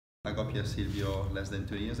I got Pier Silvio less than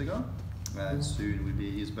 2 years ago. Soon will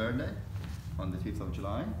be his birthday on the 5th of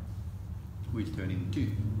July. We're turning 2.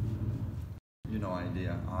 You no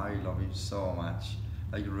idea. I love him so much.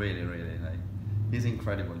 Like really, like he's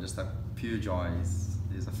incredible. Just a pure joy.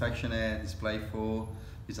 He's affectionate. He's playful.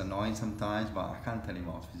 He's annoying sometimes, but I can't tell him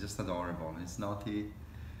off. He's just adorable. He's naughty.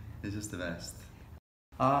 He's just the best.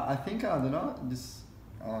 I think I don't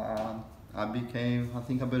know. I became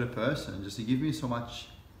a better person. Just he gave me so much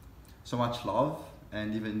love,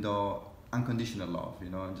 and even though unconditional love, you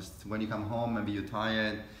know, just when you come home, maybe you're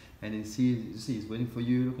tired, and you see he's waiting for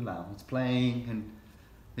you, looking like he's playing, and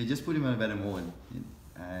they just put him in a better mood.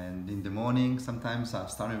 And in the morning, sometimes I'm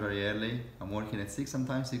starting very early. I'm working at 6,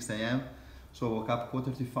 sometimes 6 a.m. So I woke up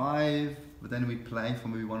 4:45, but then we play for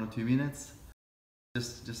maybe 1 or 2 minutes.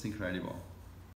 Just incredible.